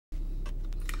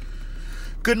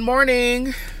Good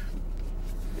morning.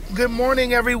 Good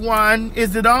morning, everyone.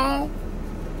 Is it on?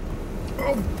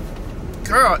 Oh,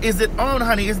 girl, is it on,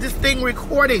 honey? Is this thing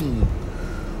recording?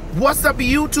 What's up,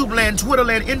 YouTube land, Twitter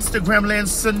land, Instagram land,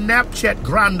 Snapchat,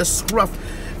 Grindr, Scruff,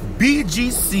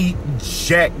 BGC,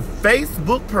 Jack,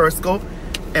 Facebook, Periscope,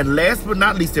 and last but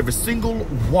not least, every single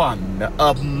one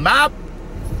of my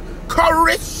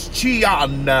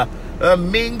Christian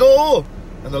Mingle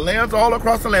and the lands all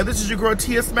across the land. This is your girl,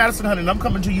 Tsmadison, honey, and I'm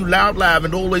coming to you loud, live,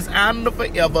 and always and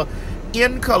forever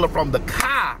in color from the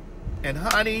car. And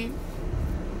honey,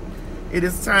 it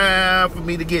is time for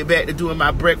me to get back to doing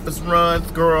my breakfast runs,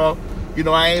 girl. You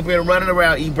know, I ain't been running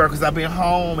around eating breakfast. I've been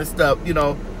home and stuff, you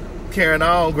know, carrying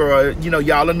on, girl. You know,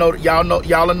 y'all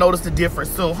will notice the difference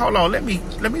soon. Hold on, let me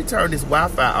turn this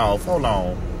Wi-Fi off. Hold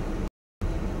on.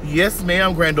 Yes,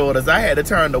 ma'am, granddaughters. I had to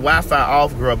turn the Wi-Fi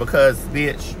off, girl, because,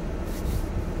 bitch,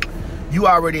 you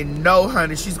already know,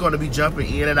 honey, she's going to be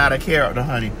jumping in and out of character,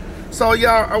 honey. So,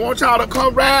 y'all, I want y'all to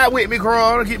come ride with me,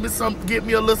 girl. Get me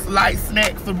a little light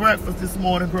snack for breakfast this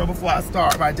morning, girl, before I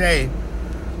start my day.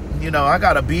 You know, I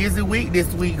got a busy week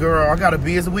this week, girl. I got a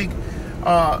busy week.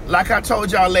 Like I told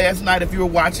y'all last night, if you were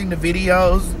watching the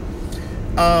videos,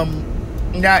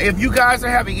 now, if you guys are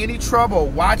having any trouble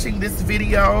watching this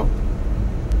video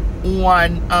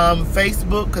on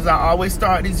Facebook, because I always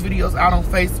start these videos out on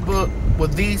Facebook.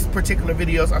 With these particular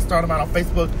videos, I start them out on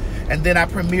Facebook, and then I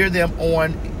premiere them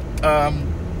on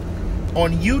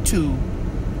YouTube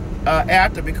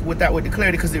after, with the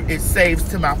clarity, because it saves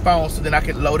to my phone, so then I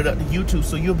can load it up to YouTube.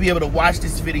 So you'll be able to watch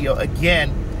this video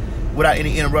again without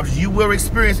any interruptions. You will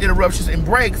experience interruptions and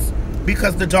breaks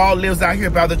because the dog lives out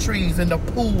here by the trees and the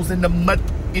pools and the mud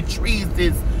and trees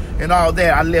and all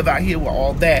that. I live out here with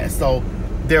all that, so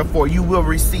therefore you will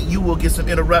get some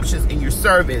interruptions in your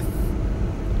service.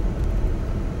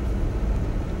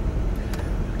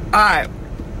 All right,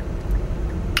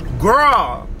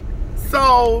 girl.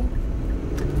 So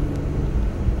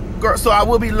I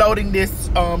will be loading this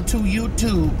to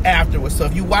YouTube afterwards. So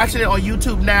if you're watching it on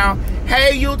YouTube now,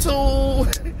 hey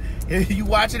YouTube. If you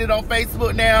watching it on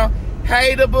Facebook now,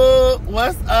 hey the book.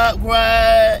 What's up,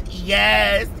 bruh?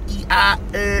 Yes.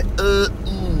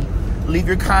 Leave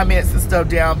your comments and stuff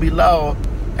down below,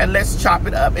 and let's chop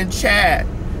it up and chat.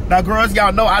 Now, girls,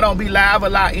 y'all know I don't be live a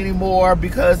lot anymore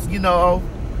because, you know,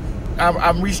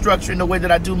 I'm restructuring the way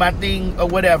that I do my thing or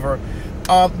whatever.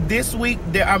 This week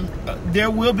there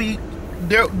will be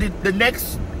the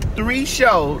next three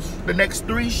shows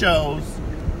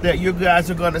that you guys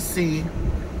are gonna see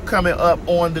coming up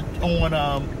on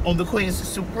the Queen's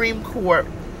Supreme Court.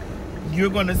 You're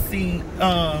gonna see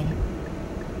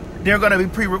they're gonna be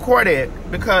pre-recorded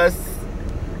because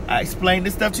I explained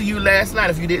this stuff to you last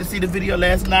night. If you didn't see the video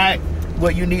last night,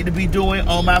 what you need to be doing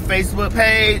on my Facebook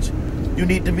page, you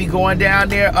need to be going down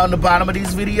there on the bottom of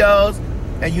these videos,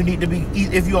 and you need to be,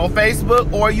 if you're on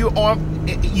Facebook or you're on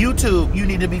YouTube, you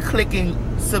need to be clicking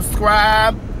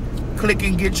subscribe,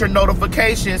 clicking get your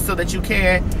notifications so that you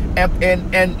can,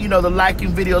 and you know, the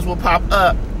liking videos will pop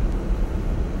up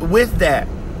with that.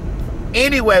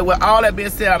 Anyway, with all that being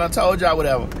said, I done told y'all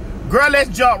whatever. Girl, let's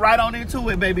jump right on into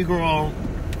it, baby girl.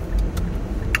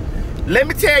 Let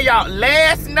me tell y'all,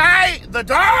 last night, the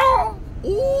dog,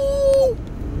 ooh,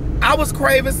 I was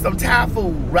craving some Thai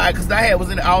food, right? Because I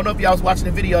don't know if y'all was watching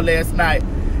the video last night,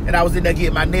 and I was in there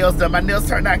getting my nails done. My nails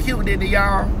turned out cute, didn't they,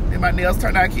 y'all? And my nails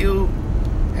turned out cute.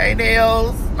 Hey,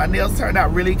 nails. My nails turned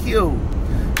out really cute.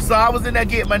 So I was in there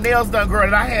getting my nails done, girl,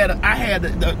 and I had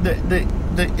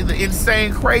the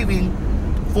insane craving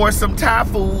for some Thai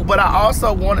food, but I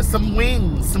also wanted some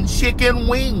wings, some chicken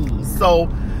wings. So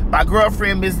my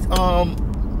girlfriend, Miss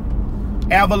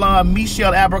Avalon,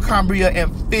 Michelle Abercrombie,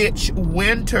 and Fitch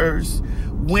Winters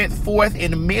went forth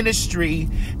in ministry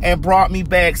and brought me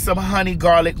back some honey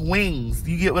garlic wings.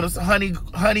 You get what I'm saying?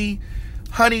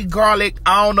 Honey garlic.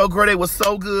 I don't know, girl. They were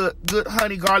so good. Good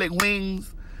honey garlic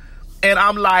wings. And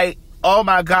I'm like, oh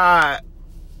my God.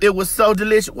 It was so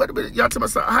delicious. What y'all tell me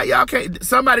something? How y'all can't?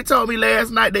 Somebody told me last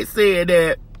night, they said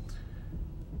that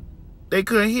they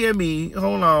couldn't hear me.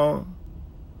 Hold on.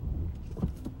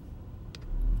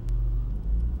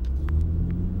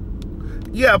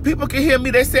 Yeah, people can hear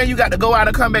me. They saying you got to go out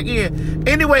and come back in.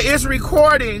 Anyway, it's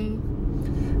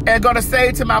recording and gonna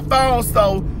save to my phone,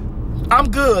 so I'm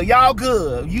good. Y'all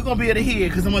good. You gonna be able to hear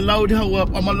because I'm gonna load the hoe up.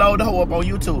 I'm gonna load the hoe up on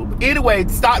YouTube. Anyway,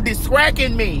 stop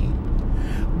distracting me.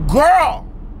 Girl,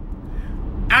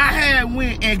 I had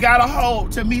went and got a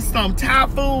hold to me some Thai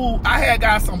food. I had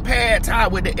got some pad Thai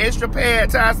with the extra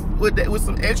pad Thai with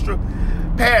some extra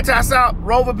pad Thai out.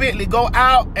 Rover Bentley, go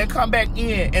out and come back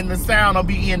in, and the sound will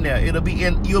be in there. You'll be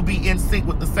in sync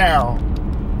with the sound.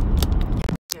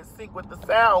 sync with the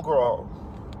sound, girl.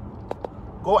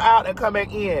 Go out and come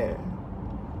back in.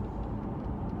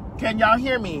 Can y'all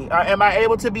hear me? Am I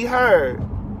able to be heard?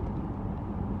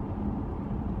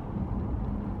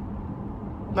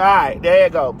 All right, there you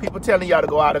go. People telling y'all to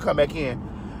go out and come back in.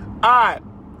 All right,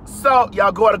 so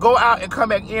y'all got to go out and come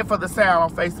back in for the sound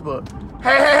on Facebook.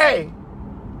 Hey.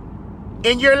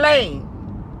 In your lane.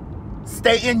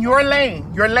 Stay in your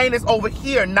lane. Your lane is over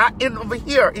here, not in over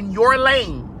here. In your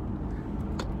lane.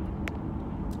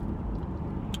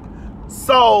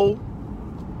 So,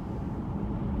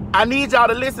 I need y'all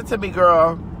to listen to me,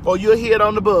 girl, or you'll hear it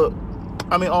on the book.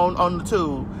 I mean, on the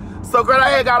tube. So, girl, I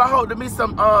had got a hold of me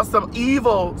some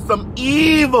evil.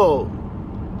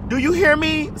 Do you hear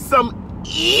me? Some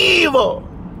evil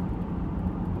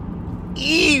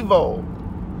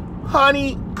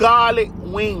honey garlic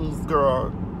wings,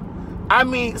 girl. I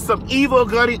mean, some evil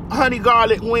honey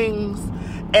garlic wings,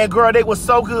 and girl, they were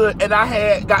so good. And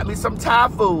I got me some Thai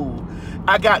food.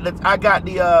 I got the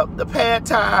pad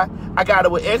Thai. I got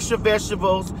it with extra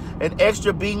vegetables and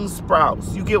extra bean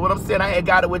sprouts. You get what I'm saying? I had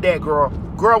got it with that, girl.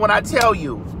 Girl, when I tell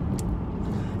you,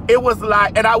 it was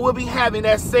like, and I will be having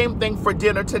that same thing for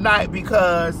dinner tonight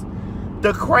because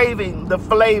the craving, the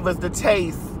flavors, the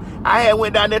taste. I had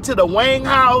went down there to the Wang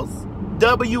House,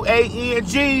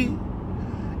 W-A-N-G.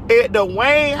 At the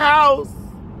Wang House,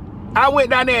 I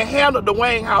went down there and handled the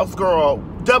Wang House, girl.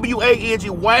 W-A-N-G,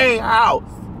 Wang House.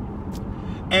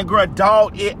 And girl,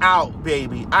 dogged it out,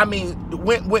 baby. I mean,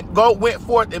 went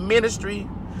forth in ministry,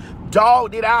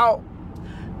 dogged it out.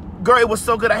 Girl, it was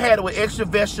so good. I had it with extra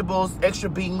vegetables, extra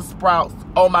bean sprouts.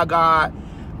 Oh my God.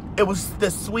 It was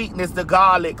the sweetness, the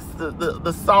garlics,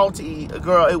 the salty,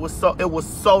 girl. It was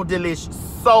so delicious,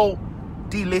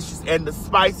 and the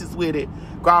spices with it.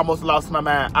 Girl, I almost lost my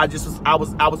mind. I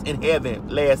was in heaven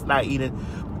last night eating.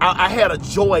 I had a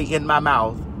joy in my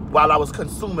mouth while I was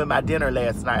consuming my dinner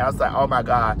last night. I was like, oh my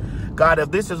God,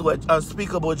 if this is what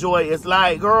unspeakable joy is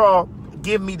like, girl,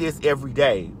 give me this every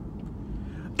day.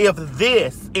 If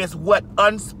this is what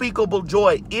unspeakable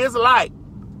joy is like,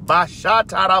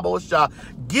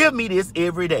 give me this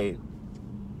every day.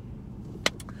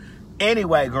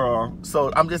 Anyway, girl,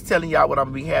 so I'm just telling y'all what I'm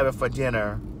gonna be having for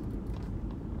dinner.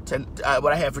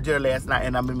 What I had for dinner last night,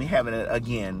 and I'm gonna be having it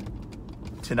again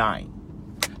tonight.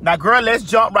 Now, girl, let's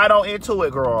jump right on into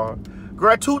it, girl.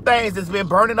 Girl, two things that's been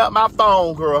burning up my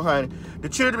phone, girl, honey. The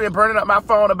children been burning up my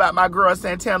phone about my girl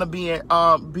Santana being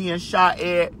shot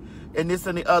at, and this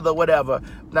and the other, whatever.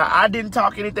 Now, I didn't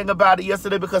talk anything about it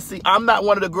yesterday because, see, I'm not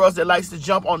one of the girls that likes to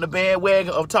jump on the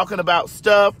bandwagon of talking about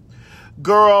stuff,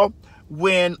 girl,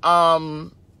 when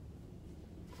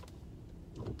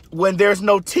there's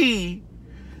no tea,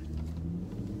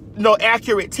 no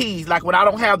accurate teas. Like when I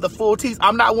don't have the full teas,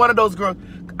 I'm not one of those girls.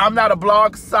 I'm not a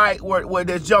blog site where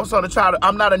there's jumps on the child.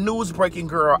 I'm not a news breaking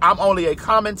girl. I'm only a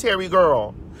commentary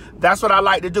girl. That's what I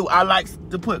like to do. I like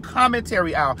to put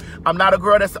commentary out. I'm not a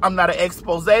girl I'm not an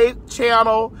expose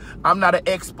channel. I'm not an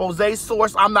expose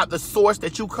source. I'm not the source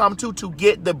that you come to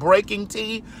get the breaking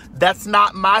tea. That's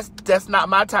not my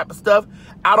type of stuff.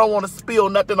 I don't want to spill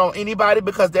nothing on anybody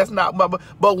because that's not my,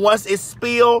 but once it's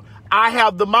spilled, I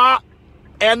have the mop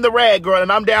and the rag, girl,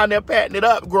 and I'm down there patting it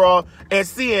up, girl, and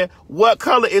seeing what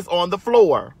color is on the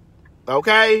floor.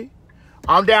 Okay?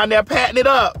 I'm down there patting it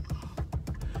up,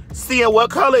 seeing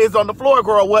what color is on the floor,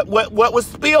 girl, what was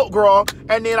spilled, girl,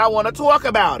 and then I want to talk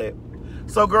about it.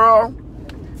 So, girl,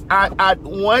 I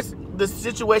once the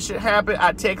situation happened,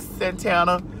 I text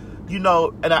Santana, you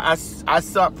know, and I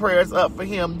sought prayers up for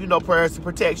him, you know, prayers of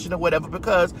protection or whatever,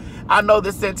 because I know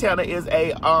that Santana is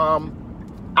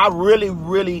I really,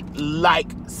 really like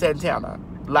Santana.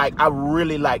 Like, I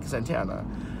really like Santana.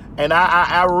 And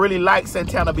I really like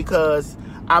Santana because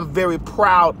I'm very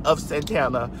proud of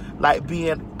Santana. Like, being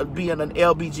an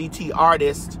LBGT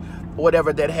artist,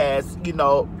 whatever, that has, you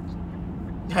know,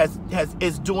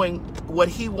 is doing what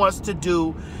he wants to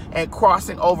do and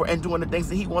crossing over and doing the things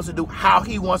that he wants to do, how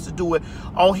he wants to do it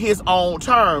on his own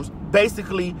terms.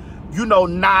 Basically, you know,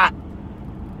 not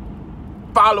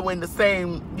following the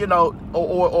same, you know,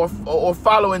 or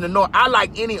following the norm. I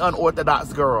like any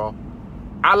unorthodox girl.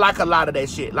 I like a lot of that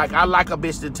shit. Like, I like a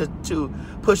bitch to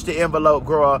push the envelope,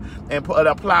 girl, and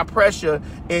apply pressure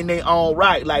in their own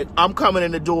right. Like, I'm coming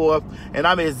in the door and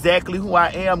I'm exactly who I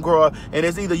am, girl, and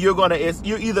it's either you're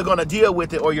either gonna deal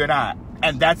with it or you're not.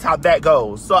 And that's how that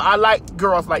goes. So I like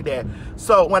girls like that.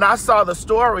 So when I saw the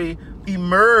story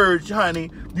emerge,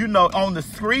 honey, you know, on the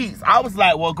streets, I was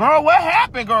like, well, girl, what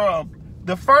happened, girl?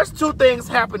 The first two things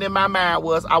happened in my mind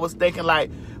was I was thinking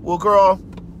like, well, girl,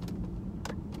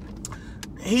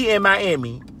 he in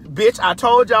Miami. Bitch, I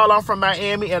told y'all I'm from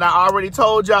Miami, and I already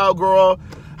told y'all, girl,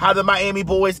 how the Miami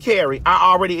boys carry. I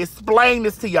already explained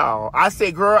this to y'all. I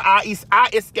said, girl, I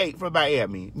escaped from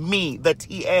Miami. Me, the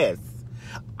TS.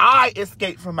 I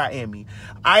escaped from Miami.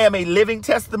 I am a living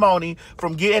testimony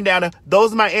from getting down to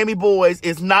those Miami boys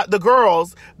is not the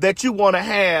girls that you want to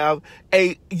have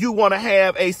a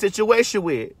situation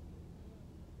with.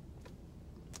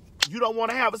 You don't want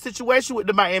to have a situation with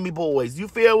the Miami boys. You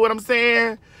feel what I'm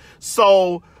saying?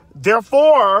 So,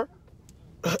 therefore,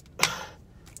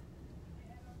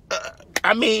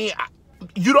 I mean,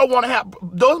 you don't want to have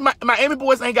those Miami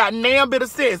boys ain't got damn bit of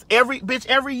sense. Every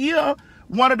year,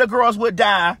 one of the girls would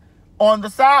die on the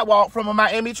sidewalk from a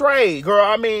Miami trade. Girl,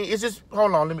 I mean, it's just,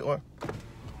 hold on, let me,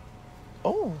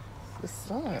 oh, the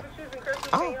sun.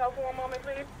 Can you hold for one moment,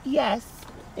 please? Yes,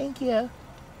 thank you.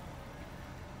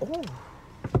 Oh,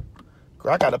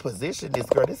 girl, I got to position this,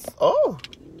 girl. Oh.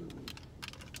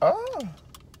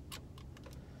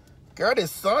 Girl,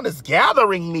 this sun is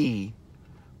gathering me.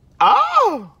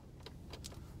 Oh.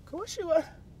 Girl, what you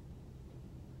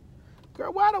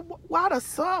girl, why the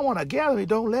sun want to gather me?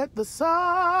 Don't let the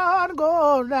sun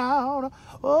go down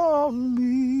on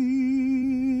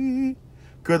me.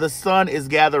 Girl, the sun is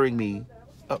gathering me.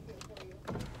 Oh.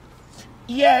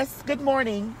 Yes, good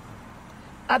morning.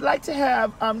 I'd like to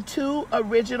have 2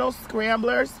 original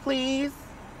scramblers, please.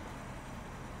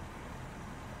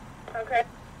 Okay.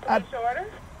 What's your order?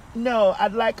 No,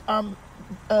 I'd like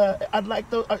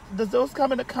those. Does those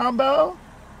come in a combo?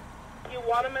 You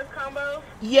want them as combos?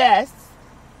 Yes.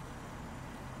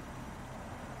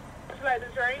 Would you like to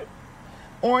drink?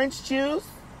 Orange juice.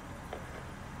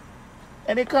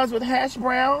 And it comes with hash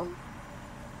brown.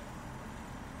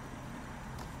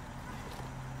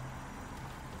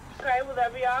 Okay, will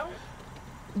that be all?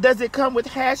 Does it come with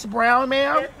hash brown,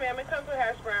 ma'am? Yes, ma'am. It comes with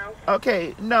hash browns.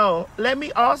 Okay, no. Let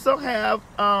me also have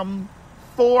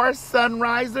 4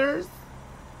 sunrisers.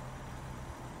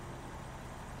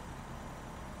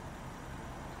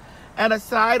 And a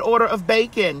side order of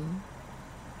bacon.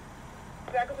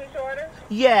 Does that complete your order?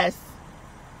 Yes.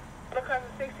 It comes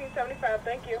with $16.75.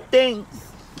 Thank you.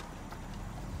 Thanks.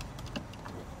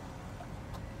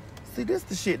 See, this is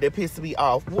the shit that pisses me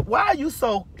off. Why are you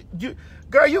so...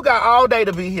 Girl, you got all day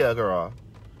to be here, girl.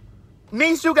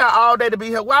 Niece, you got all day to be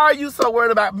here. Why are you so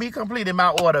worried about me completing my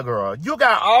order, girl? You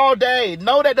got all day.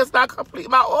 No, that does not complete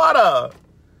my order.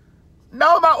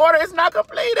 No, my order is not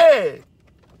completed.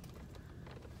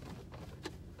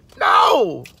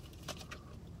 No.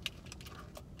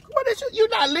 What is you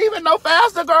not leaving no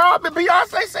faster, girl?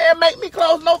 Beyonce said make me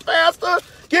close no faster.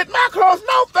 Get my clothes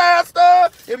no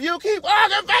faster. If you keep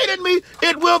aggravating me,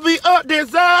 it will be a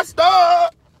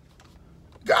disaster.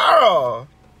 Girl.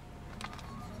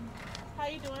 How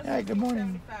you doing? Hey, good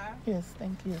morning. Yes,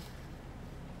 thank you.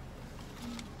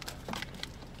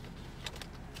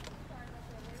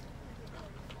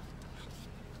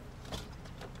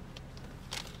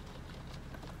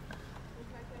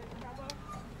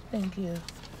 Thank you.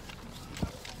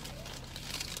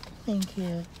 Thank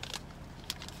you.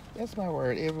 That's my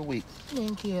word every week.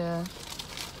 Thank you.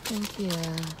 Thank you.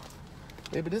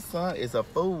 Baby, this son is a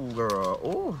fool, girl.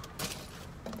 Ooh.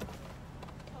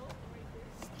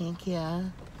 Thank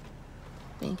you.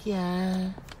 Thank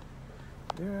you.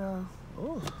 Girl.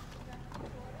 Ooh.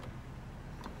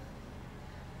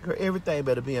 Girl, everything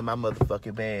better be in my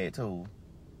motherfucking bag, too.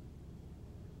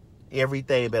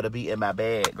 Everything better be in my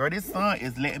bag. Girl, this son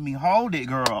is letting me hold it,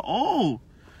 girl. Ooh.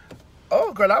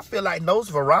 Oh, girl, I feel like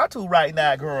Nosferatu right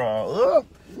now, girl.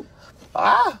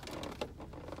 Ah.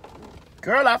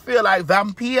 Girl, I feel like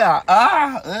vampire.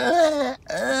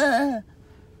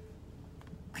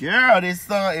 Girl, this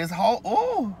son is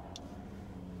oh.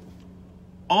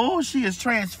 Oh, she is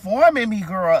transforming me,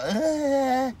 girl.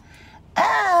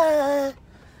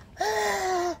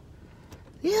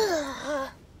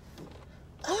 Yeah.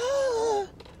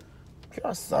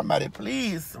 Girl, somebody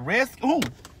please rescue. Ooh.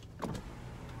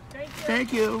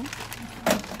 Thank you.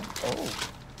 Oh.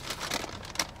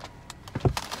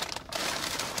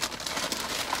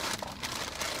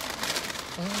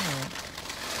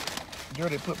 Girl,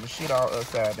 they put my shit all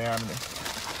upside down in there.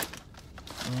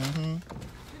 Mm-hmm. Did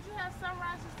you have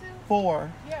sunrises too?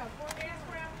 4. Yeah, 4 and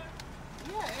scramblers.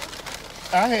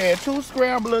 Yeah. I had 2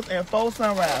 scramblers and 4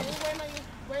 sunrises.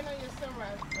 Wait on your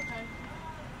sunrise, okay?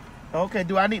 Okay,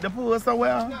 do I need to pull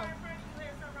somewhere? No.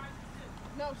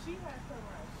 No, she has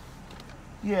sunrise.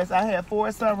 Yes, I had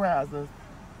 4 sunrises.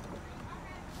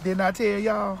 Didn't I tell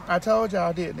y'all? I told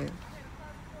y'all, didn't it?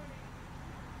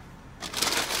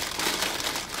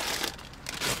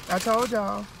 I told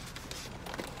y'all.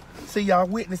 See, y'all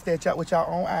witnessed that y'all with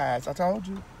y'all own eyes. I told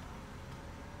you.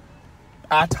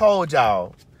 I told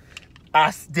y'all.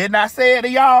 Didn't I say it to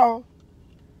y'all?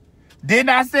 Didn't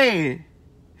I say it?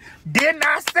 Didn't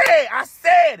I say it? I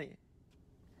said it.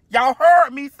 Y'all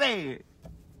heard me say it.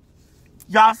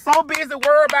 Y'all so busy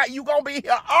worried about you gonna be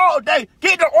here all day.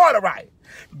 Get the order right.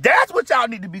 That's what y'all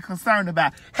need to be concerned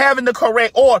about. Having the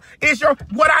correct order.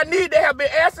 What I need to have been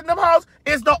asking them hoes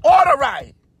is the order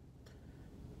right.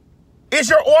 Is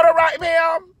your order right,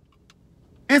 ma'am?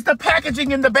 Is the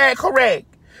packaging in the bag correct?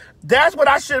 That's what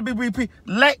I should be repeating.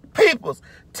 Peoples,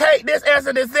 take this as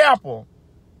an example.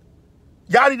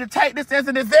 Y'all need to take this as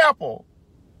an example.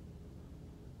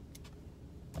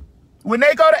 When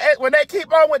they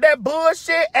keep on with that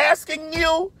bullshit, asking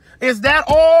you, is that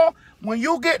all? When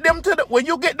you get them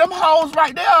hoes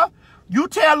right there, you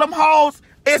tell them hoes,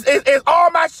 it's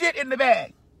all my shit in the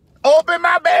bag. Open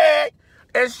my bag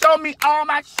and show me all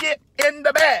my shit in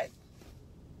the bag.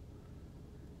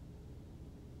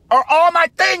 Or all my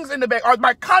things in the bag, or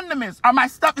my condiments, or my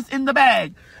stuff is in the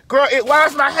bag. Girl, why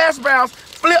is my hash browns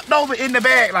flipped over in the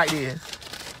bag like this?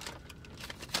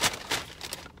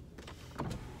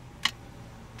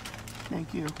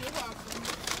 Thank you. You're welcome.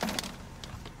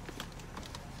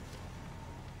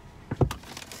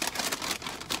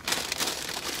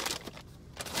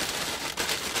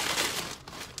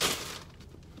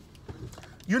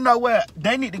 You know what?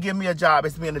 They need to give me a job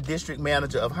as being a district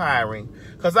manager of hiring.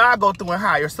 Because I go through and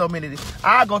hire so many.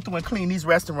 I go through and clean these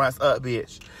restaurants up,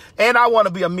 bitch. And I want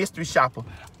to be a mystery shopper.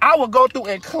 I will go through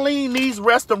and clean these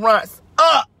restaurants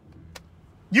up.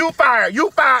 You fired.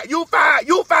 You fired. You fired.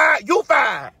 You fired. You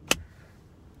fired.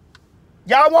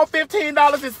 Y'all want $15 and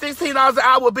 $16 an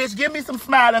hour, bitch. Give me some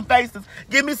smiling faces.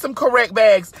 Give me some correct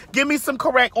bags. Give me some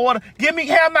correct order.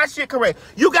 Have my shit correct.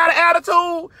 You got an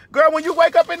attitude? Girl, when you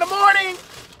wake up in the morning,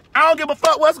 I don't give a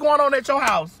fuck what's going on at your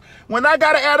house. When I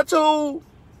got an attitude,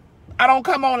 I don't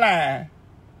come online.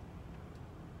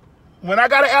 When I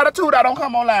got an attitude, I don't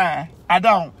come online. I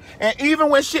don't. And even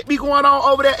when shit be going on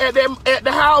over there at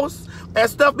the house, and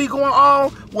stuff be going on,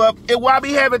 while I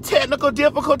be having technical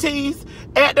difficulties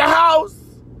at the house,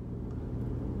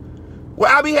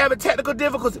 where I be having technical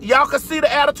difficulties, y'all can see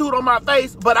the attitude on my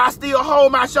face, but I still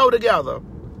hold my show together.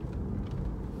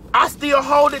 I still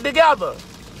hold it together.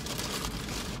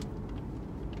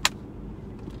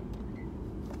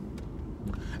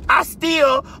 I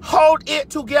still hold it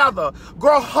together.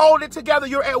 Girl, hold it together.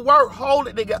 You're at work, hold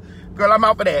it together. Girl, I'm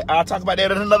out for that. I'll talk about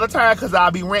that at another time because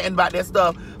I'll be ranting about that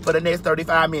stuff for the next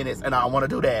 35 minutes, and I don't want to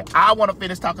do that. I want to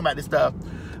finish talking about this stuff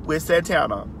with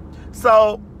Santana.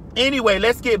 So, anyway,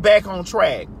 let's get back on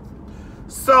track.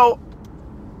 So,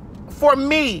 for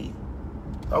me,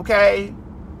 okay,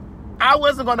 I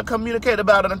wasn't going to communicate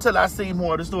about it until I see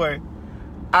more of the story.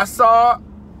 I saw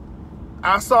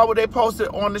what they posted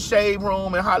on the Shade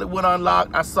Room in Hollywood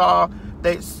Unlocked. I saw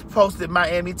they posted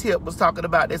Miami Tip was talking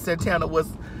about that Santana was,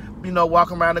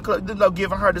 walking around the club,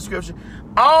 giving her description.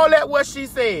 All that what she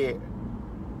said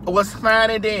was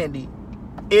fine and dandy.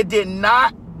 It did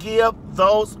not give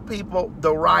those people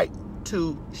the right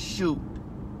to shoot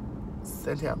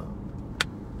Santana.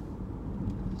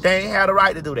 They ain't had a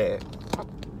right to do that.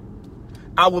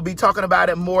 I will be talking about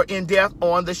it more in depth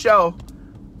on the show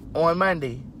on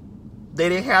Monday. They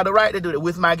didn't have the right to do that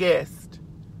with my guest.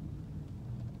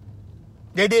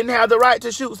 They didn't have the right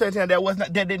to shoot Santana.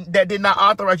 That did not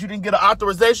authorize. You didn't get an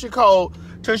authorization code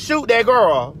to shoot that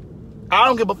girl. I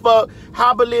don't give a fuck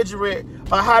how belligerent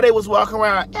or how they was walking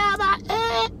around.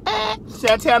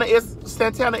 Santana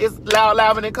is loud,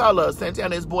 lavin in color.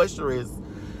 Santana is boisterous.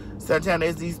 Santana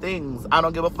is these things. I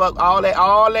don't give a fuck. All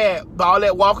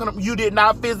that walking. You did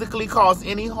not physically cause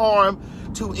any harm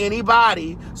to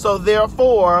anybody. So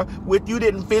therefore, you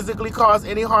didn't physically cause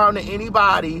any harm to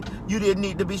anybody, you didn't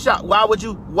need to be shot. Why would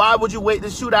you wait to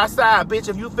shoot outside, bitch,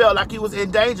 if you felt like you was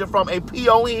in danger from a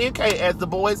PONK, as the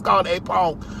boys called a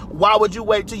punk? Why would you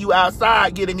wait till you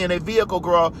outside getting in a vehicle,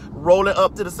 girl, rolling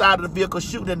up to the side of the vehicle,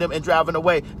 shooting them and driving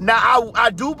away? Now, I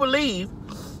do believe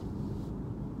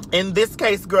in this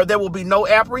case, girl, there will be no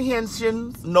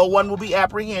apprehensions. No one will be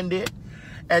apprehended.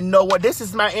 And no one, this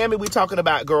is Miami we talking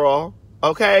about, girl.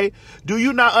 Okay? Do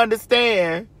you not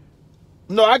understand?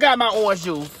 No, I got my orange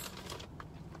juice.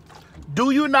 Do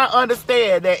you not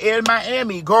understand that in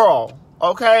Miami, girl,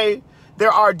 okay,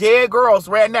 there are dead girls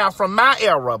right now from my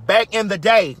era, back in the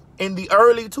day, in the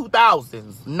early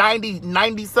 2000s,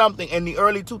 90 something, in the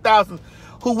early 2000s,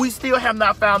 who we still have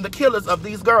not found the killers of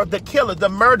these girls, the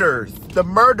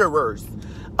murderers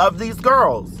of these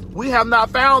girls. We have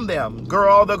not found them,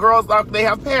 girl. The girls, they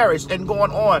have perished and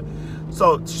going on.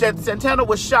 So Santana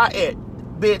was shot at,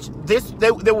 bitch.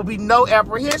 There will be no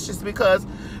apprehensions because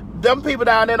them people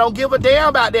down there don't give a damn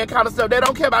about that kind of stuff. They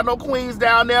don't care about no queens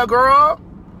down there, girl.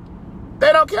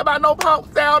 They don't care about no punks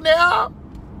down there.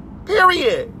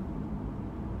 Period.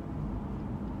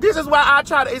 This is why I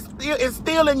try to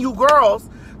instill in you girls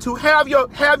to have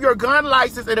your gun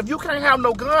license. And if you can't have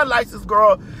no gun license,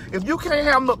 girl, if you can't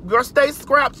have no, girl, stay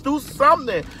scrapped, do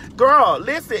something. Girl,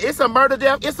 listen, it's a murder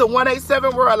death. It's a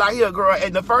 187 world out here, girl.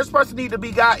 And the first person need to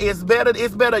be got is better.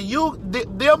 It's better you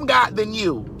them got than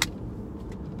you.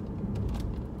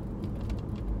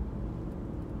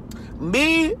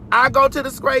 Me, I go to the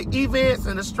straight events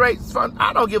and the straights fun.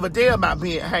 I don't give a damn about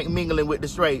mingling with the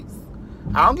straights.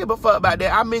 I don't give a fuck about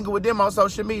that. I mingle with them on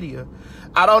social media.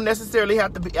 I don't necessarily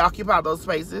have to occupy those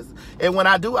spaces. And when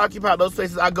I do occupy those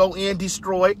spaces, I go in,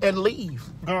 destroy, and leave.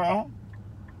 Girl.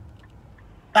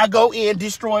 I go in,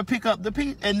 destroy, pick up the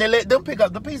piece, and then let them pick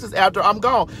up the pieces after I'm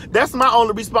gone. That's my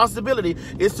only responsibility,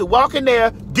 is to walk in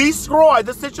there, destroy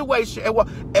the situation.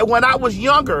 And when I was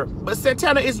younger, but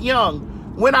Santana is young.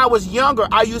 When I was younger,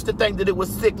 I used to think that it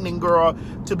was sickening, girl,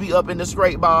 to be up in the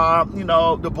straight bar. You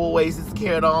know, the boys is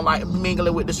carrying on, like,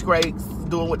 mingling with the straights,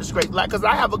 doing with the straights. Like, because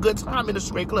I have a good time in the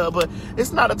straight club, but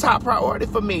it's not a top priority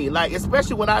for me. Like,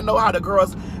 especially when I know how the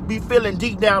girls be feeling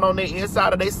deep down on the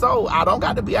inside of their soul. I don't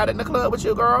got to be out in the club with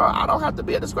you, girl. I don't have to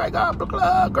be at the straight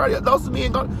club, girl. Those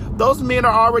men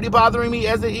are already bothering me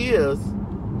as it is.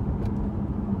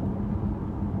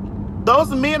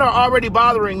 Those men are already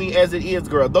bothering me as it is,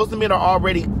 girl. Those men are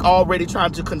already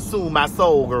trying to consume my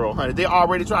soul, girl, honey. They're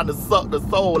already trying to suck the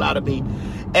soul out of me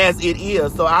as it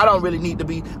is. So I don't really need to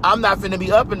be, I'm not finna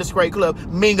be up in the straight club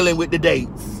mingling with the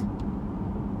dates.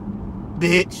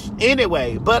 Bitch.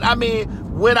 Anyway, but I mean,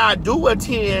 when I do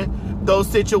attend those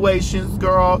situations,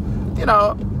 girl, you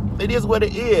know, it is what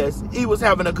it is. He was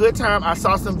having a good time. I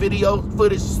saw some video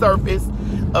footage surface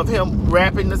of him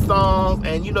rapping the songs,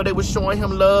 and you know, they were showing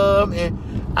him love, and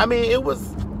I mean,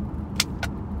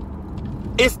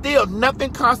 it's still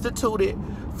nothing constituted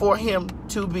for him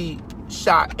to be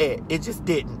shot at. It just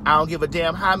didn't. I don't give a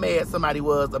damn how mad somebody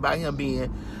was about him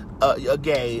being a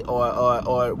gay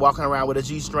or walking around with a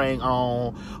G-string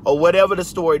on, or whatever the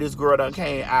story this girl done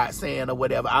came out saying or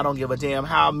whatever. I don't give a damn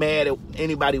how mad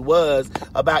anybody was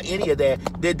about any of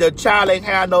that. The child ain't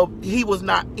had no,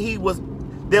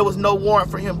 there was no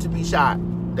warrant for him to be shot.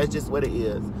 That's just what it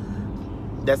is.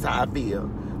 That's how I feel.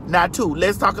 Now, too,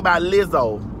 let's talk about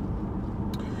Lizzo.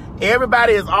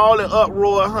 Everybody is all in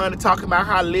uproar, honey, talking about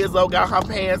how Lizzo got her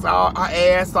pants all, her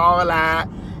ass all out,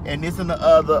 and this and the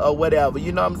other, or whatever.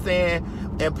 You know what I'm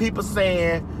saying? And people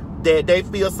saying that they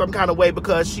feel some kind of way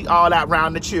because she all out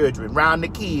around the children, around the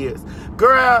kids.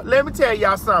 Girl, let me tell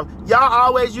y'all something. Y'all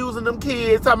always using them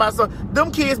kids, talking about something.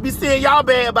 Them kids be seeing y'all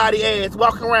bad body ass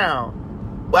walking around.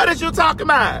 What is you talking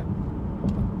about?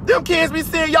 Them kids be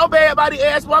seeing your bad body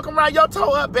ass walking around, your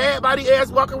toe up bad body ass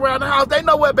walking around the house. They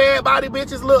know what bad body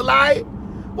bitches look like.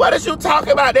 What is you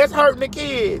talking about? That's hurting the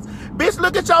kids. Bitch,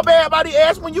 look at your bad body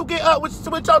ass when you get up with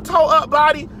your toe up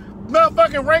body,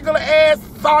 motherfucking wrinkly ass,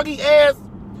 soggy ass,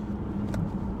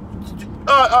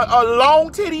 a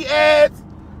long titty ass,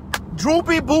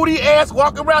 droopy booty ass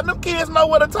walking around. Them kids know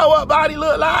what a toe up body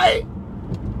look like.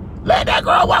 Let that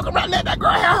girl walk around. Let that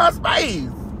girl have her space.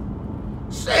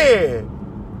 Shit.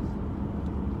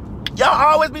 Y'all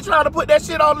always be trying to put that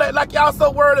shit on like y'all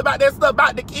so worried about that stuff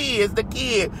about the kids. The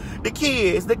kids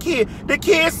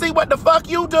see what the fuck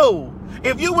you do.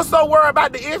 If you were so worried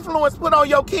about the influence put on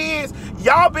your kids,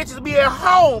 y'all bitches be at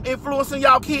home influencing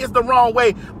y'all kids the wrong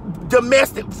way.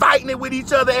 Domestic, fighting it with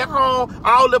each other at home,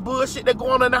 all the bullshit that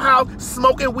going on in the house,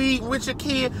 smoking weed with your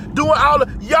kid, doing all the,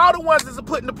 y'all the ones that's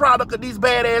putting the product of these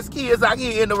badass kids out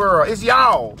here in the world. It's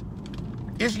y'all.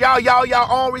 It's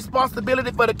y'all own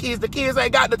responsibility for the kids. The kids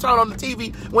ain't got to turn on the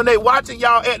TV when they watching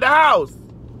y'all at the house.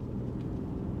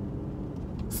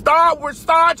 Start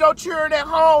your children at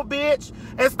home, bitch,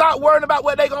 and stop worrying about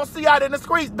what they gonna see out in the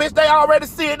streets. Bitch, they already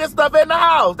seeing this stuff in the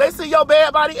house. They see your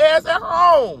bad body ass at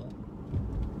home.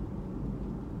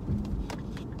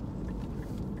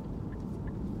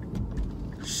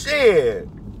 Shit.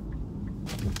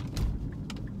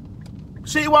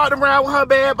 She walked around with her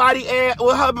bad body ass,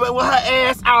 with her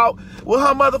ass out, with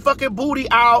her motherfucking booty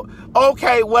out.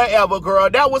 Okay, whatever, girl.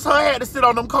 That was her had to sit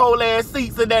on them cold ass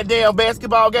seats in that damn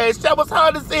basketball game. That was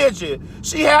her decision.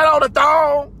 She had on a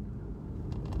thong.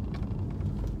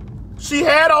 She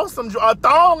had on a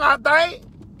thong, I think.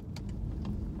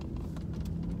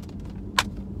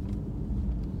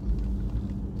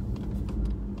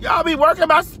 Y'all be working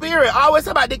my spirit. Always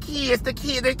talk about the kids.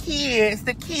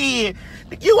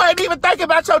 You ain't even thinking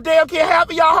about your damn kid.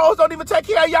 Half of y'all hoes don't even take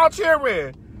care of y'all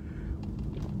children.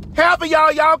 Half of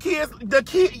y'all kids,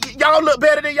 y'all look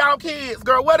better than y'all kids.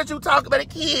 Girl, what did you talk about? The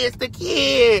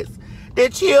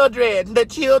children,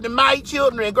 my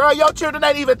children. Girl, your children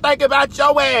ain't even thinking about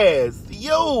your ass.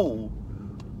 you.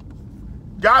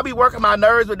 Y'all be working my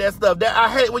nerves with that stuff. I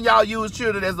hate when y'all use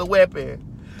children as a weapon.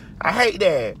 I hate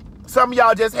that. Some of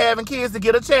y'all just having kids to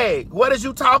get a check. What is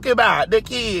you talking about? The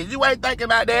kids. You ain't thinking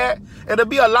about that. And there'll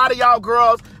be a lot of y'all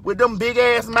girls with them big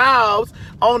ass mouths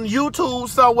on YouTube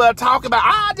somewhere talking about,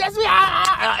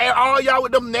 and all y'all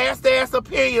with them nasty ass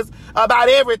opinions about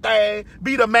everything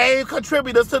be the main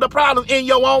contributors to the problem in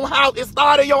your own house. It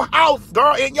started in your house,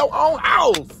 girl, in your own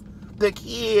house. The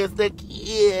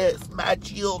kids, my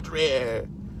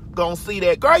children, gonna see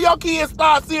that. Girl, your kids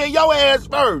start seeing your ass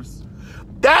first.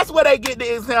 That's where they get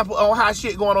the example on how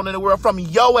shit going on in the world, from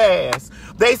your ass.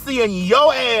 They seeing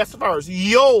your ass first.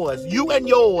 Yours. You and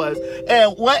yours.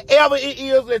 And whatever it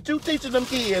is that you teaching them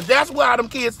kids, that's why them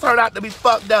kids turn out to be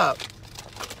fucked up.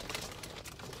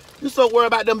 You so worried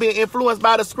about them being influenced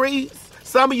by the streets?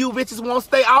 Some of you bitches won't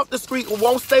stay out the street or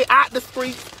won't stay out the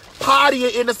streets,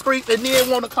 partying in the streets, and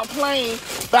then want to complain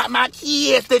about my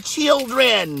kids, the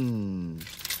children.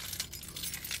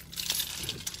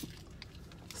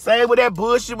 Same with that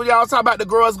bullshit when y'all talk about the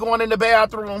girls going in the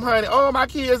bathroom, honey. Oh, my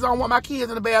kids don't want my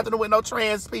kids in the bathroom with no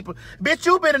trans people. Bitch,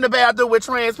 you been in the bathroom with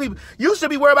trans people. You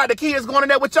should be worried about the kids going in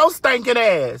there with your stinking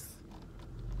ass.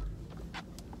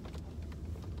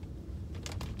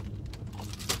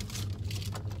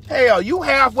 Hell, you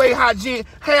halfway hygiene.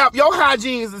 Your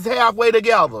hygienes is halfway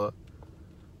together.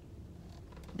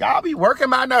 Y'all be working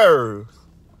my nerves.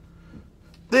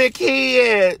 The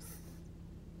kids.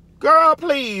 Girl,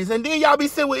 please. And then y'all be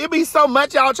sitting with, it be so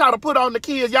much y'all try to put on the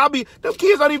kids. Them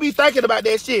kids don't even be thinking about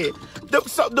that shit.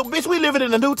 Bitch, we living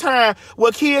in a new time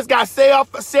where kids got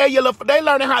cellular, they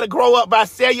learning how to grow up by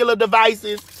cellular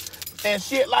devices and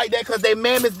shit like that because they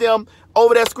mammoth them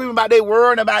over there screaming about they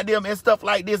worrying about them and stuff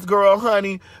like this, girl,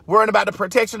 honey, worrying about the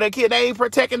protection of their kid. They ain't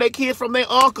protecting their kids from their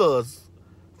uncles,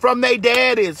 from their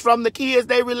daddies, from the kids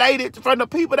they related, from the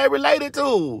people they related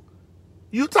to.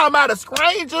 You talking about a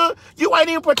stranger? You ain't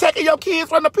even protecting your kids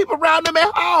from the people around them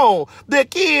at home. The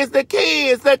kids.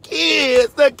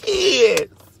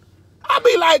 I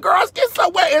be like, girls, get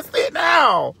somewhere and sit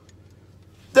down.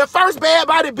 The first bad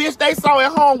body bitch they saw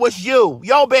at home was you.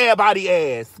 Your bad body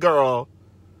ass, girl.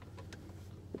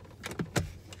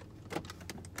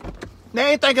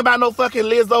 They ain't thinking about no fucking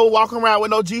Lizzo walking around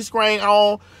with no G-string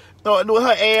on, with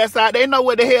her ass out. They know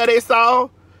what the hell they saw.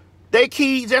 They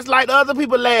keyed just like the other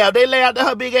people laughed. They laughed at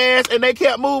her big ass and they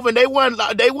kept moving. They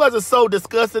wasn't so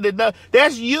disgusted enough.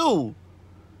 That's you.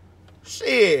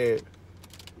 Shit.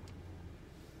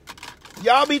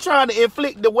 Y'all be trying to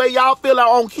inflict the way y'all feel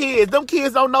on kids. Them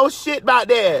kids don't know shit about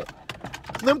that.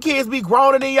 Them kids be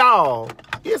growner than y'all.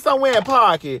 Get somewhere and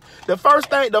park it. The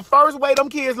first way them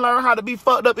kids learn how to be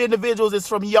fucked up individuals is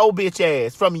from your bitch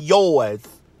ass. From yours.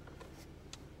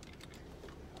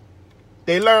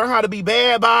 They learn how to be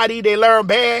bad body. They learn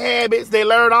bad habits. They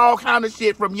learn all kind of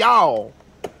shit from y'all.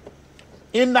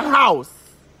 In the house.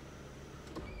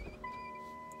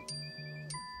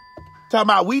 Talking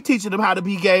about we teaching them how to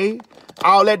be gay.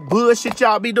 All that bullshit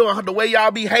y'all be doing. The way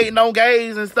y'all be hating on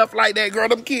gays and stuff like that. Girl,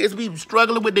 them kids be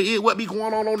struggling with what be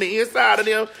going on the inside of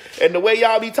them. And the way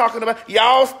y'all be talking about.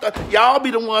 Y'all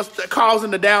be the ones causing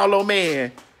the down low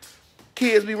man.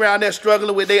 Kids be around there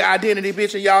struggling with their identity,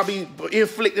 bitch, and y'all be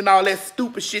inflicting all that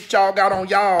stupid shit y'all got on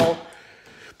y'all,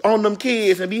 on them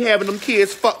kids, and be having them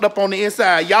kids fucked up on the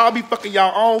inside. Y'all be fucking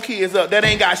y'all own kids up. That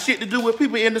ain't got shit to do with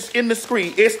people in the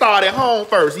street. It started at home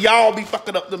first. Y'all be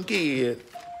fucking up them kids.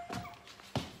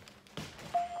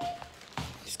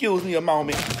 Excuse me a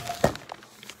moment. System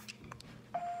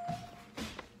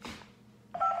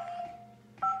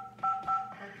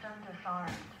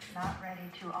disarmed. Not ready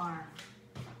to arm.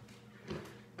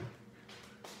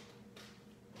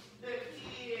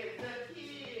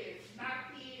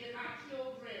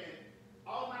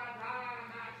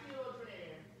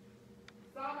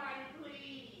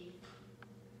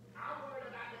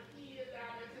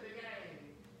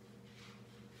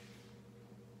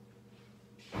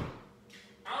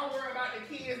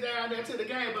 Down there to the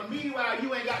game, but meanwhile,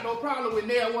 you ain't got no problem with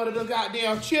nail one of them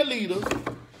goddamn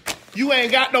cheerleaders. You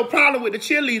ain't got no problem with the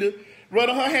cheerleader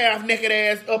running her half naked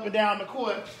ass up and down the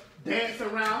court, dancing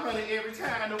around her every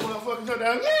time the motherfuckers go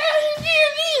down.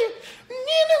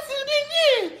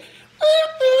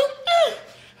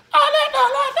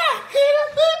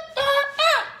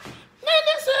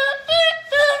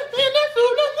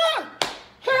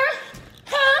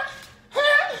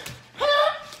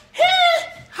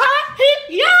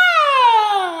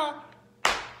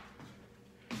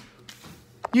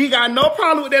 You ain't got no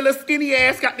problem with that little skinny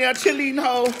ass goddamn cheerleading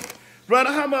hoe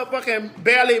running her motherfucking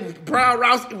belly, brown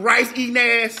rice eating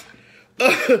ass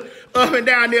up and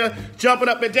down there, jumping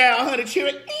up and down, honey,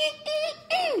 cheering.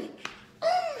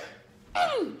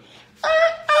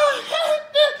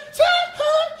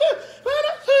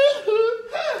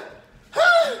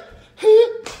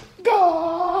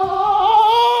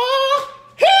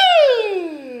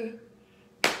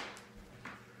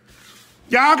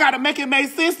 Y'all gotta make it make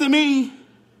sense to me.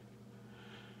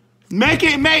 Make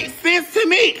it make sense to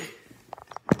me.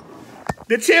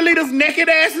 The cheerleaders' naked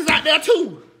asses out there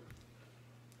too.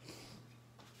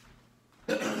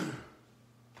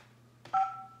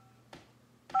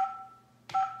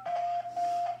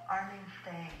 Arming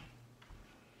stay.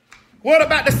 What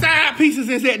about the side pieces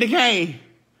that's at the game?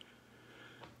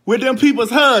 With them people's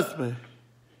husband?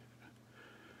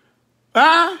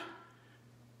 Huh?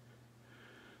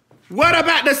 What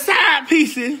about the side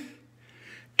pieces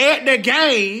at the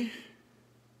game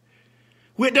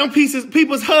with them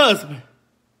people's husband?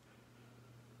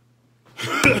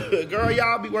 Girl,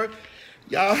 y'all be working.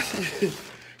 Y'all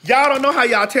don't know how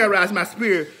y'all terrorize my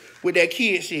spirit with that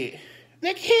kid shit.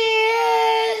 The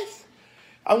kids.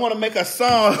 I want to make a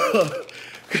song.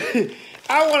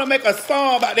 I want to make a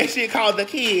song about that shit called The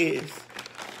Kids.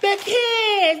 The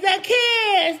kids, the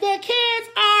kids, the kids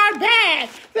are bad.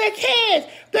 The kids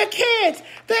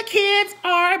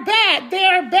are bad.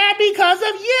 They're bad because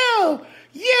of you.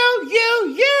 You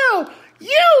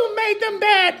made them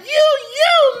bad.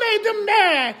 You made them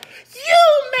bad. You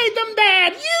made them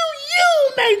bad.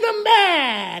 You made them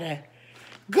bad.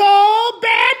 Go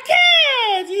bad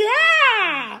kids,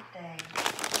 yeah.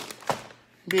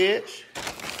 Bitch.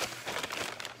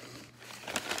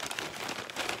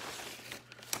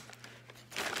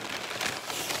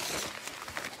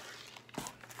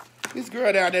 This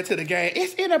girl down there to the game.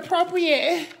 It's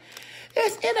inappropriate.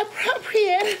 It's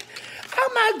inappropriate. Oh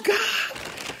my God.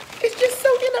 It's just so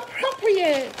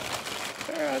inappropriate.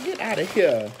 Girl, get out of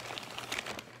here.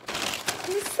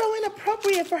 It's so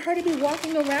inappropriate for her to be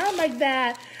walking around like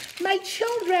that. My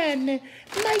children.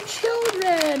 My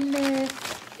children.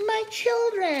 My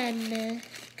children.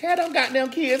 Cat don't got them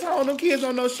kids home. Them kids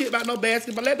don't know shit about no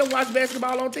basketball. Let them watch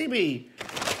basketball on TV.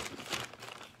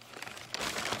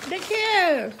 The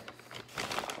kids.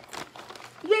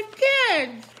 The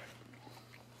kids.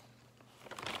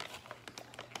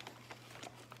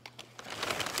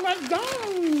 Let's go.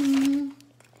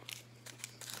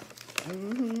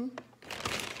 Mm-hmm.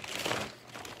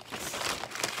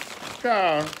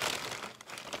 So,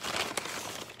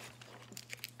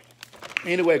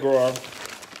 anyway, girl.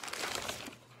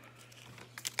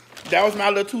 That was my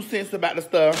little 2 cents about the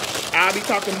stuff. I'll be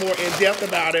talking more in depth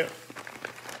about it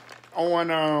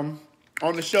on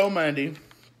the show Monday.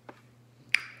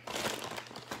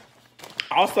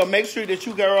 Also, make sure that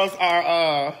you girls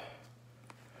are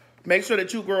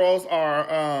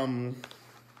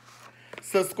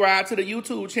subscribe to the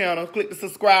YouTube channel. Click the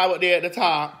subscribe up there at the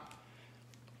top.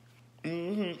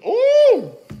 Mm-hmm.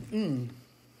 Ooh!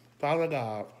 Father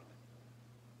God.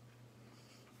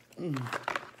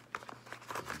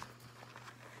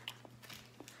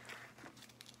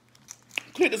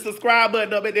 Click the subscribe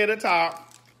button up at the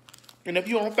top. And if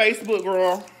you're on Facebook,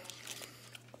 girl,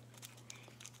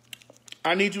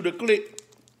 I need you to click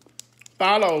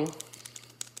follow.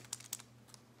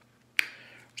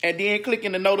 And then click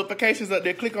in the notifications up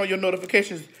there. Click on your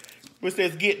notifications which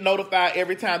says get notified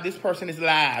every time this person is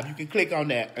live. You can click on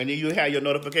that. And then you'll have your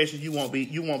notifications. You won't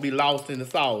be lost in the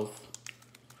sauce.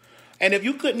 And if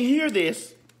you couldn't hear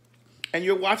this and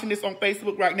you're watching this on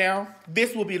Facebook right now,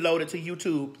 this will be loaded to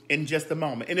YouTube in just a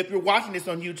moment. And if you're watching this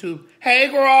on YouTube, hey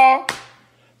girl,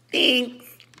 thanks.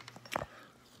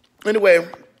 Anyway,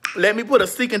 let me put a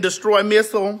seek and destroy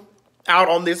missile out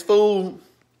on this food.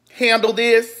 Handle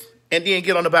this. And then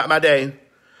get on about my day.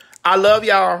 I love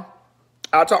y'all.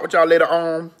 I'll talk with y'all later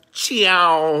on.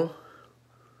 Ciao.